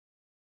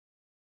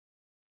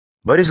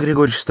Борис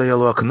Григорьевич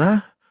стоял у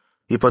окна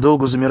и,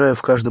 подолгу замирая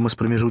в каждом из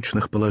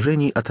промежуточных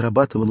положений,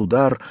 отрабатывал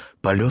удар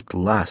 «полет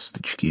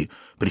ласточки»,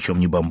 причем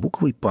не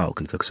бамбуковой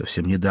палкой, как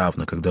совсем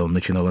недавно, когда он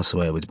начинал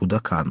осваивать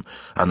будакан,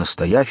 а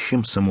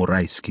настоящим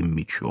самурайским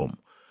мечом.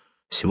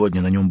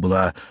 Сегодня на нем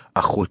была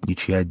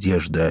охотничья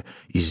одежда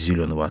из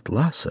зеленого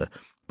атласа,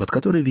 под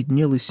которой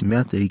виднелось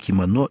мятое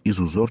кимоно из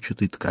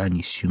узорчатой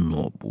ткани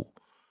синобу.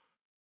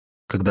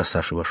 Когда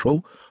Саша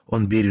вошел,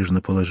 он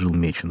бережно положил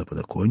меч на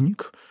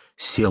подоконник,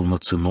 сел на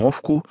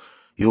циновку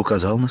и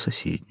указал на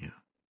соседнюю.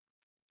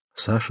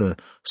 Саша,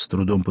 с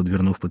трудом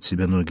подвернув под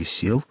себя ноги,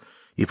 сел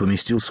и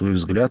поместил свой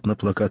взгляд на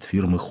плакат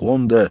фирмы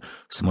 «Хонда»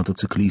 с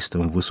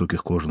мотоциклистом в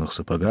высоких кожаных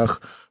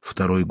сапогах,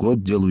 второй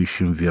год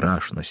делающим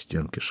вираж на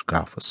стенке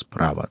шкафа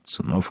справа от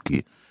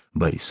циновки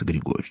Бориса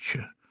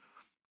Григорьевича.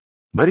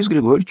 Борис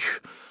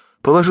Григорьевич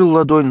положил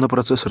ладонь на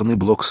процессорный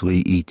блок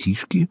своей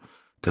эйтишки,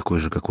 такой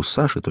же, как у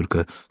Саши,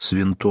 только с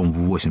винтом в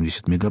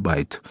 80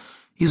 мегабайт,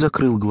 и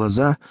закрыл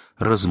глаза,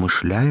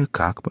 размышляя,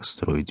 как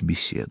построить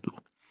беседу.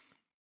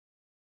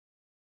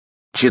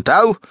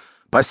 «Читал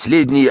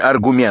последние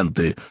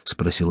аргументы?» —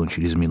 спросил он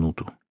через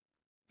минуту.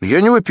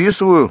 «Я не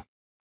выписываю».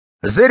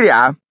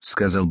 «Зря», —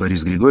 сказал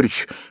Борис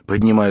Григорьевич,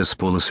 поднимая с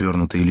пола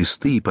свернутые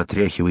листы и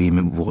потряхивая ими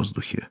в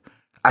воздухе.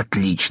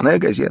 «Отличная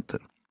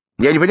газета.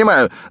 Я не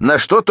понимаю, на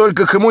что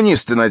только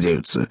коммунисты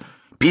надеются.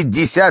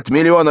 50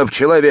 миллионов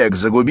человек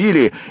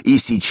загубили, и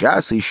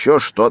сейчас еще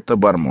что-то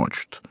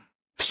бормочут.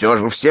 Все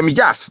же всем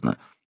ясно».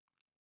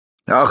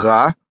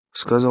 «Ага», —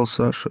 сказал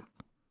Саша.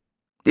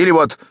 «Или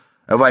вот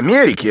в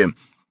Америке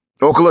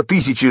около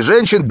 1000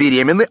 женщин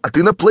беременны от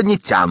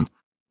инопланетян.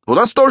 У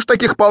нас тоже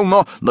таких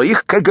полно, но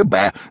их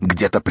КГБ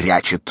где-то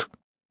прячет».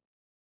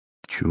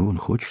 «Чего он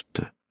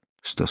хочет-то?»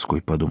 — с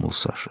тоской подумал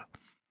Саша.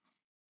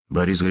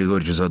 Борис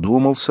Григорьевич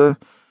задумался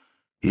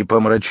и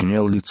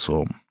помрачнел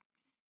лицом.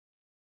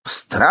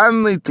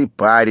 «Странный ты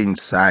парень,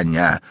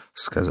 Саня», —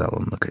 сказал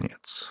он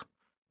наконец.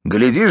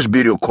 «Глядишь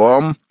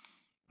бирюком,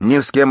 ни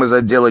с кем из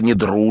отдела не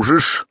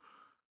дружишь.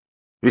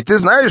 Ведь ты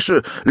знаешь,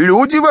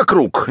 люди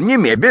вокруг, не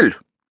мебель.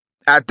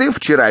 А ты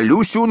вчера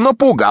Люсю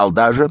напугал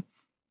даже.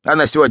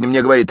 Она сегодня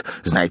мне говорит: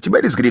 знаете,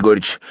 Борис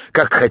Григорьевич,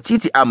 как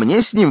хотите, а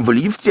мне с ним в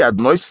лифте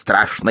одной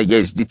страшно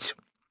ездить».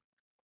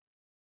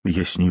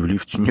 «Я с ней в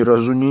лифте ни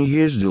разу не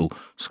ездил»,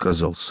 —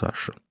 сказал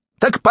Саша.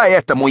 «Так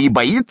поэтому и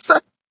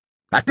боится?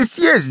 А ты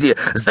съезди,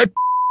 за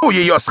пи***у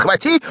ее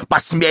схвати,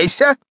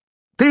 посмейся.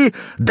 Ты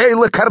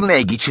Дейла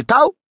Карнеги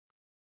читал?»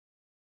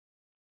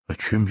 «А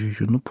чем я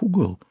ее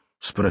напугал?» —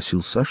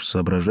 спросил Саша,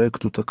 соображая,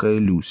 кто такая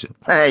Люся.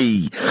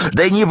 «Эй,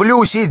 да не в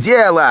Люсе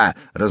дело!»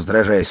 —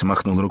 раздражаясь,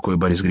 махнул рукой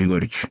Борис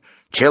Григорьевич.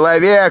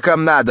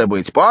 «Человеком надо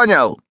быть,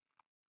 понял?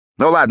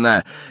 Ну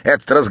ладно,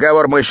 этот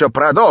разговор мы еще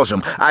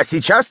продолжим, а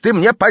сейчас ты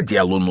мне по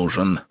делу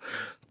нужен.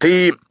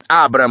 Ты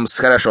Абрамс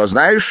хорошо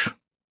знаешь?»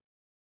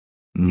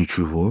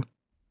 «Ничего».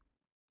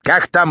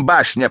 «Как там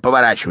башня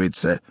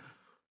поворачивается?»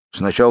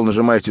 «Сначала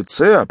нажимаете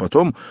 «С», а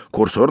потом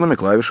курсорными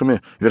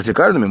клавишами,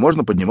 вертикальными,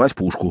 можно поднимать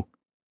пушку».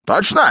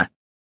 «Точно?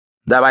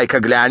 Давай-ка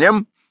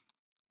глянем».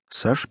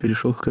 Саша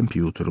перешел к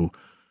компьютеру.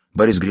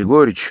 Борис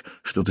Григорьевич,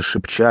 что-то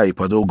шепча и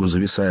подолгу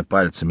зависая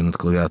пальцами над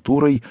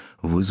клавиатурой,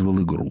 вызвал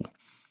игру.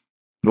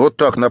 «Вот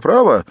так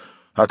направо,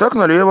 а так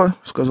налево»,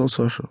 — сказал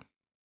Саша.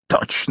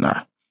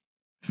 «Точно.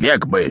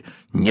 Век бы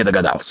не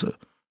догадался».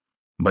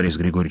 Борис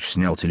Григорьевич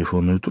снял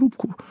телефонную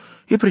трубку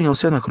и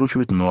принялся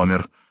накручивать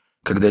номер.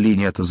 Когда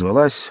линия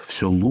отозвалась,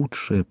 все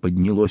лучшее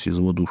поднялось из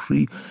его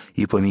души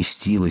и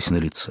поместилось на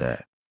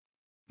лице.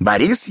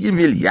 «Борис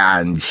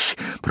Емельянович»,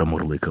 —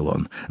 промурлыкал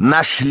он, —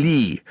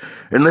 «нашли.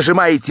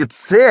 Нажимаете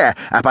 «С»,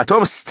 а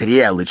потом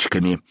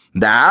стрелочками.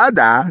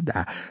 Да,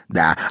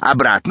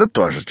 обратно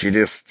тоже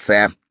через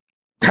 «С».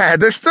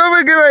 Да что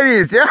вы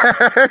говорите?»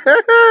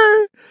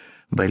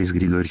 Борис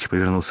Григорьевич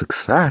повернулся к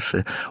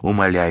Саше,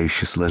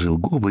 умоляюще сложил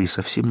губы и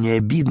совсем не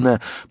обидно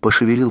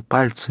пошевелил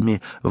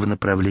пальцами в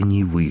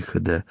направлении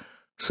выхода.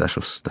 Саша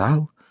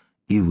встал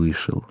и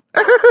вышел.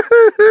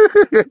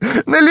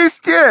 «На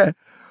листе!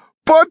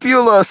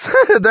 Попюлос!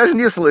 Даже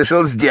не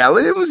слышал.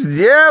 Сделаем.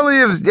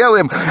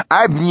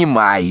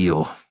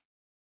 Обнимаю».